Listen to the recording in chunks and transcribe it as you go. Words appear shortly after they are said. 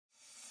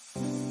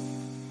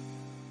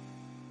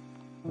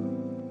Hey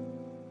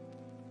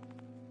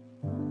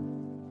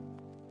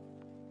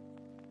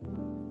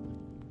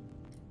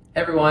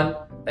everyone,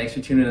 thanks for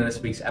tuning in to this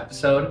week's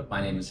episode.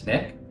 My name is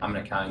Nick. I'm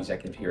an accounting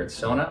executive here at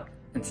SONA,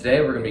 and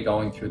today we're going to be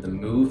going through the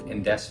Move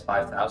and Desk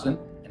 5000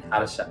 and how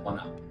to set one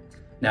up.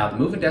 Now, the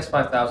Move and Desk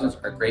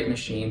 5000s are great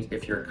machines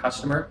if you're a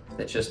customer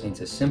that just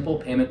needs a simple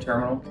payment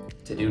terminal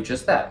to do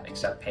just that,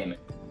 accept payment.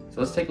 So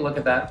let's take a look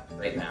at that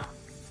right now.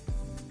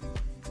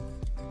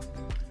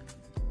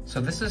 So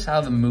this is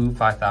how the Move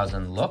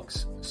 5000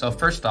 looks. So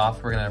first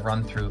off, we're going to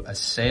run through a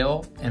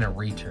sale and a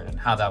return and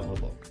how that will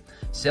look.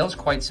 Sale's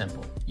quite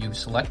simple. You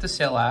select the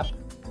sale app,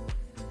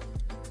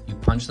 you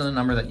punch in the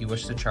number that you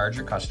wish to charge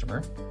your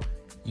customer,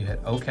 you hit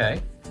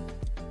OK,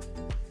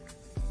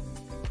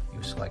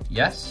 you select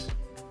yes,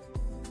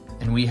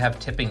 and we have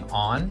tipping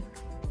on.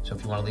 So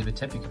if you want to leave a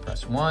tip, you can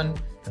press 1,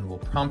 and we'll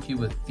prompt you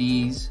with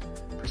these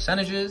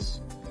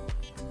percentages,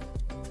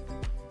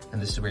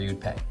 and this is where you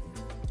would pay.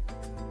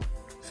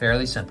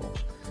 Fairly simple.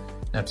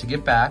 Now to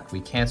get back, we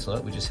cancel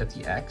it, we just hit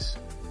the X.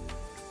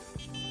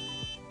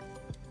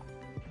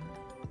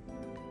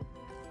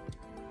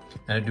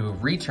 Now to do a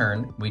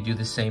return, we do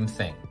the same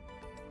thing.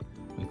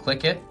 We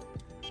click it.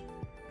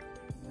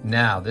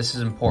 Now, this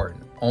is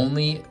important.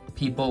 Only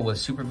people with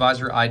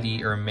supervisor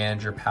ID or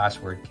manager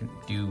password can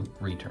do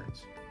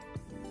returns.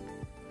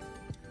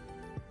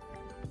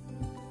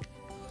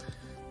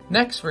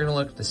 Next, we're going to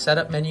look at the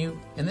setup menu,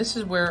 and this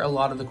is where a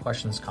lot of the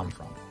questions come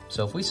from.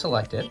 So if we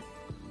select it,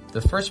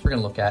 the first we're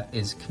going to look at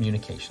is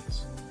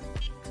communications.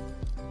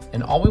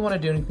 And all we want to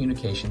do in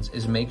communications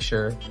is make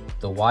sure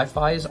the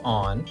Wi-Fi is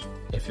on,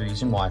 if you're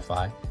using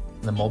Wi-Fi,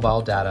 and the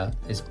mobile data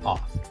is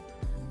off.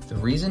 The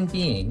reason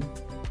being,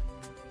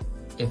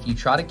 if you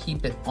try to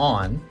keep it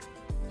on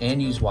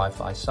and use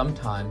Wi-Fi,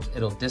 sometimes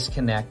it'll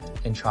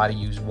disconnect and try to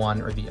use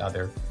one or the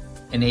other,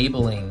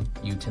 enabling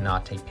you to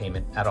not take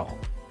payment at all.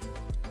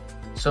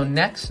 So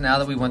next, now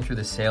that we went through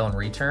the sale and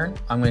return,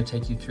 I'm going to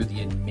take you through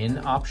the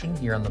admin option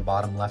here on the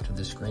bottom left of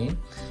the screen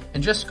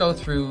and just go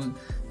through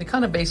the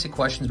kind of basic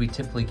questions we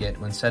typically get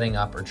when setting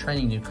up or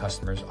training new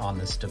customers on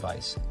this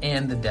device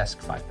and the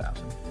Desk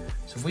 5000.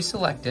 So if we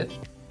select it,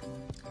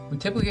 we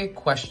typically get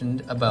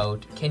questioned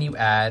about, can you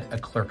add a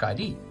clerk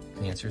ID?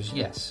 And the answer is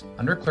yes.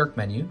 Under clerk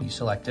menu, you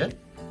select it,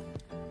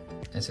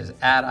 and it says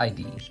add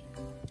ID.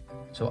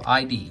 So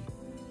ID,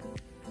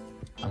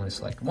 I'm going to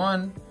select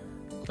 1.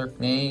 Clerk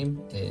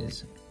name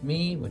is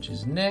me, which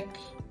is Nick.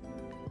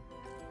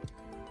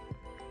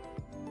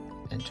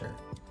 Enter.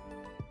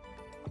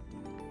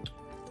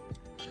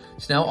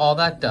 So now all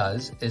that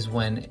does is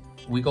when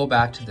we go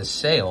back to the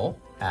sale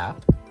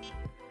app,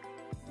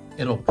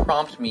 it'll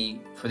prompt me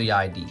for the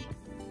ID,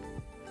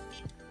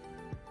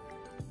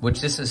 which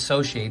this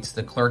associates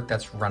the clerk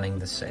that's running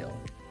the sale.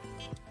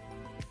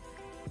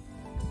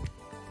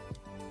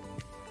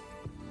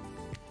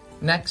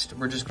 Next,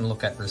 we're just going to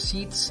look at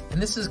receipts,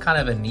 and this is kind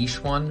of a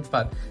niche one,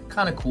 but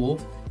kind of cool.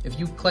 If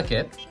you click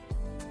it,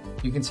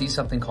 you can see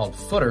something called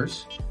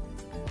footers,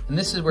 and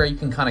this is where you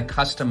can kind of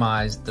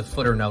customize the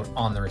footer note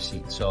on the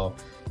receipt. So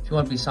if you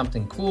want to be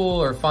something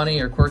cool or funny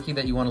or quirky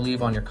that you want to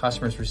leave on your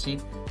customer's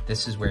receipt,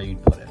 this is where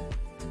you'd put it.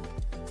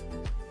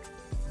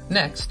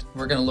 Next,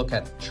 we're going to look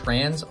at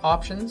trans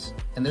options,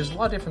 and there's a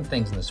lot of different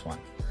things in this one.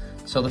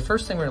 So the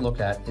first thing we're going to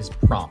look at is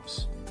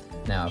prompts.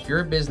 Now, if you're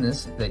a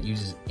business that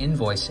uses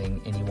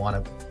invoicing and you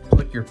want to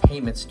put your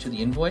payments to the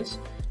invoice,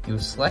 you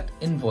select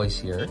invoice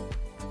here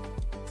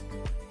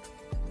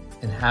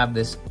and have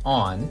this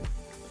on.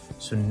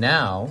 So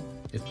now,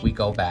 if we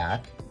go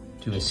back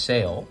to a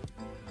sale,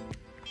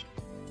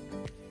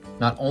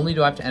 not only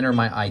do I have to enter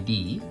my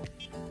ID,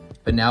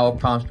 but now it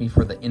prompts me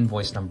for the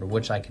invoice number,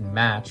 which I can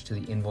match to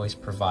the invoice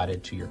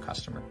provided to your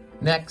customer.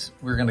 Next,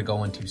 we're going to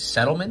go into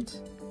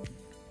settlement.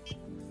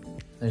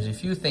 There's a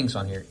few things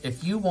on here.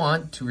 If you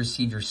want to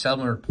receive your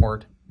settlement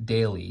report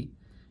daily,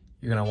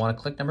 you're going to want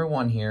to click number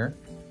 1 here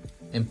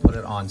and put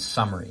it on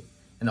summary.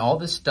 And all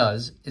this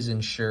does is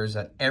ensures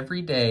that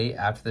every day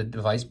after the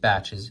device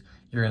batches,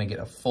 you're going to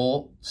get a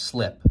full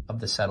slip of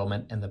the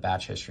settlement and the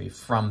batch history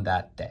from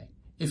that day.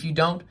 If you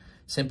don't,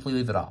 simply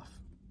leave it off.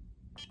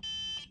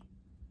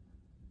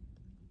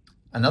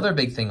 Another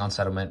big thing on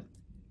settlement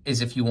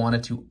is if you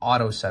wanted to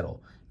auto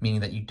settle,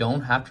 meaning that you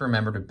don't have to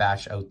remember to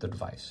batch out the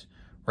device.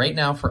 Right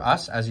now for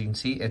us, as you can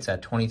see, it's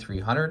at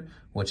 2300,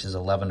 which is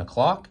 11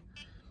 o'clock.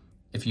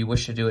 If you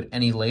wish to do it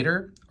any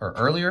later or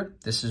earlier,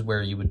 this is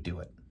where you would do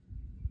it.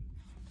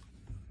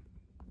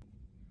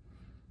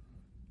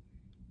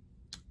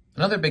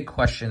 Another big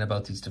question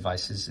about these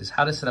devices is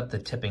how to set up the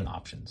tipping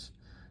options.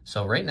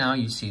 So right now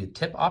you see the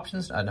tip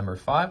options at number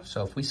 5.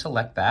 So if we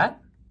select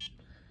that,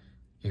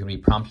 you're going to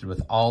be prompted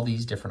with all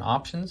these different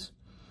options.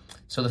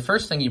 So the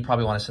first thing you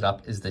probably want to set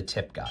up is the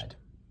tip guide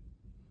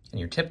and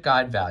your tip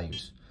guide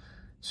values.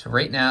 So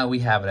right now we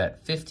have it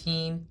at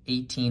 15,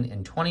 18,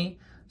 and 20.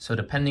 So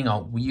depending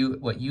on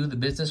what you, the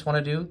business, want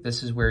to do,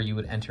 this is where you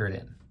would enter it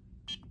in.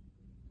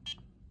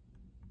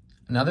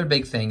 Another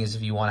big thing is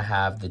if you want to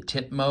have the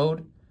tip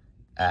mode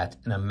at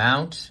an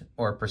amount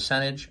or a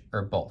percentage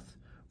or both.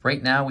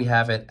 Right now we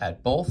have it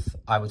at both.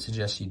 I would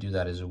suggest you do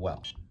that as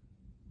well.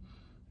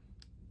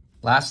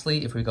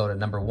 Lastly, if we go to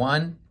number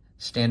 1,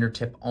 standard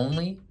tip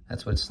only,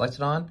 that's what it's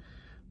selected on,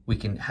 we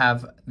can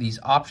have these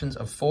options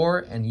of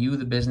 4 and you,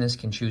 the business,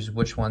 can choose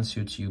which one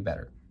suits you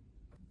better.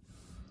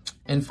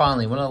 And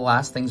finally, one of the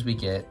last things we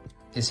get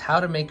is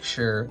how to make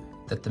sure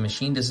that the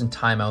machine doesn't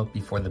time out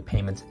before the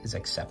payment is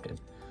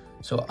accepted.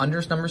 So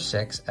under number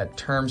 6 at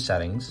term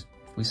settings,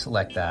 if we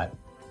select that,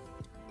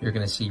 you're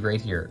gonna see right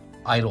here,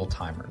 idle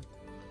timer.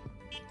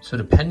 So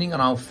depending on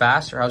how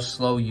fast or how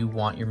slow you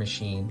want your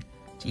machine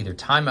to either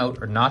time out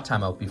or not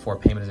time out before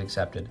payment is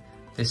accepted,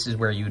 this is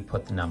where you would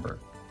put the number.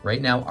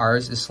 Right now,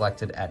 ours is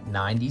selected at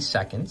 90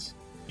 seconds.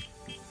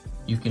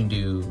 You can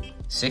do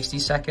 60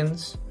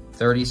 seconds,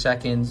 30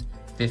 seconds,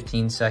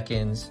 15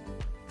 seconds,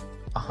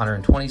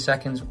 120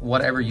 seconds,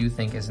 whatever you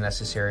think is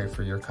necessary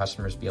for your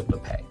customers to be able to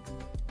pay.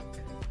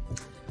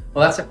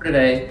 Well, that's it for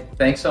today.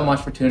 Thanks so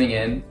much for tuning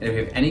in. And if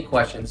you have any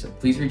questions,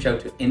 please reach out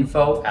to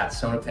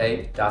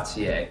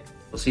info@sonapay.ca.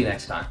 We'll see you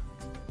next time.